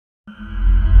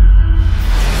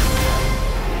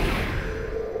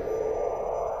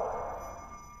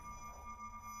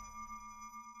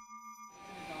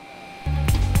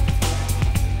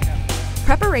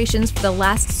Preparations for the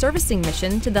last servicing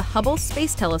mission to the Hubble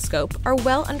Space Telescope are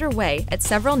well underway at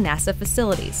several NASA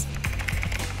facilities.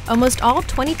 Almost all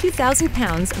 22,000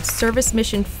 pounds of Service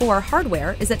Mission 4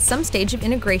 hardware is at some stage of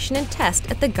integration and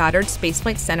test at the Goddard Space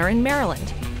Flight Center in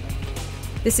Maryland.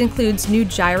 This includes new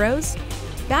gyros,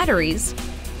 batteries,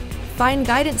 fine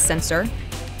guidance sensor,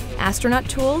 astronaut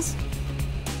tools,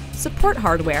 support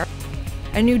hardware,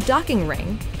 a new docking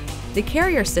ring, the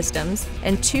carrier systems,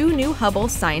 and 2 new Hubble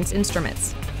science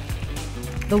instruments.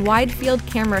 The Wide Field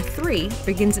Camera 3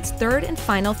 begins its third and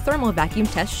final thermal vacuum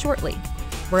test shortly,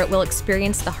 where it will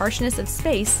experience the harshness of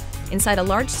space inside a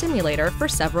large simulator for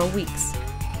several weeks.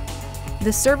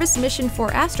 The Service Mission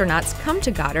 4 astronauts come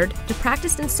to Goddard to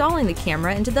practice installing the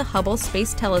camera into the Hubble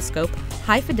Space Telescope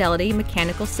high-fidelity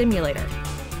mechanical simulator,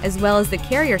 as well as the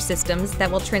carrier systems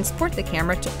that will transport the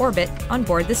camera to orbit on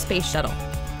board the space shuttle.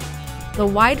 The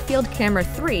Wide Field Camera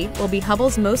 3 will be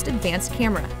Hubble's most advanced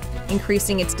camera,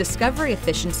 increasing its discovery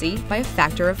efficiency by a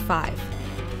factor of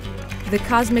 5. The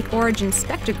Cosmic Origin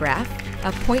Spectrograph,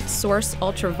 a point-source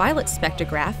ultraviolet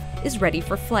spectrograph, is ready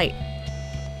for flight.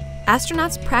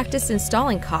 Astronauts practice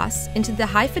installing COS into the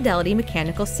high-fidelity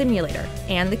mechanical simulator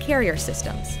and the carrier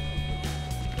systems.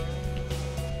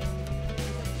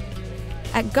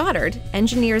 At Goddard,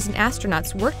 engineers and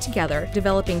astronauts work together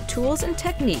developing tools and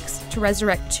techniques to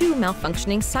resurrect 2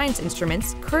 malfunctioning science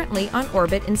instruments currently on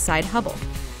orbit inside Hubble.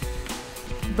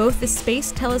 Both the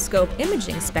Space Telescope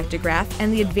Imaging Spectrograph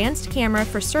and the Advanced Camera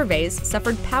for Surveys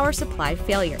suffered power supply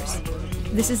failures.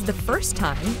 This is the first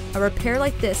time a repair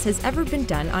like this has ever been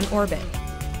done on orbit.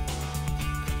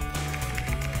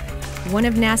 One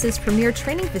of NASA's premier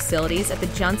training facilities at the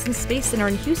Johnson Space Center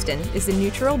in Houston is the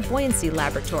Neutral Buoyancy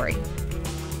Laboratory.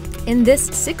 In this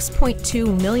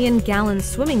 6.2 million-gallon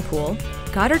swimming pool,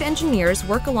 Goddard engineers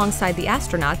work alongside the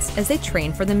astronauts as they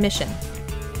train for the mission.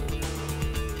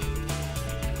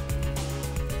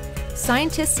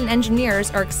 Scientists and engineers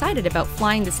are excited about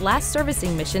flying this last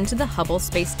servicing mission to the Hubble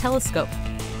Space Telescope,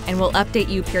 and will update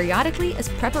you periodically as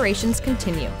preparations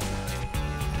continue.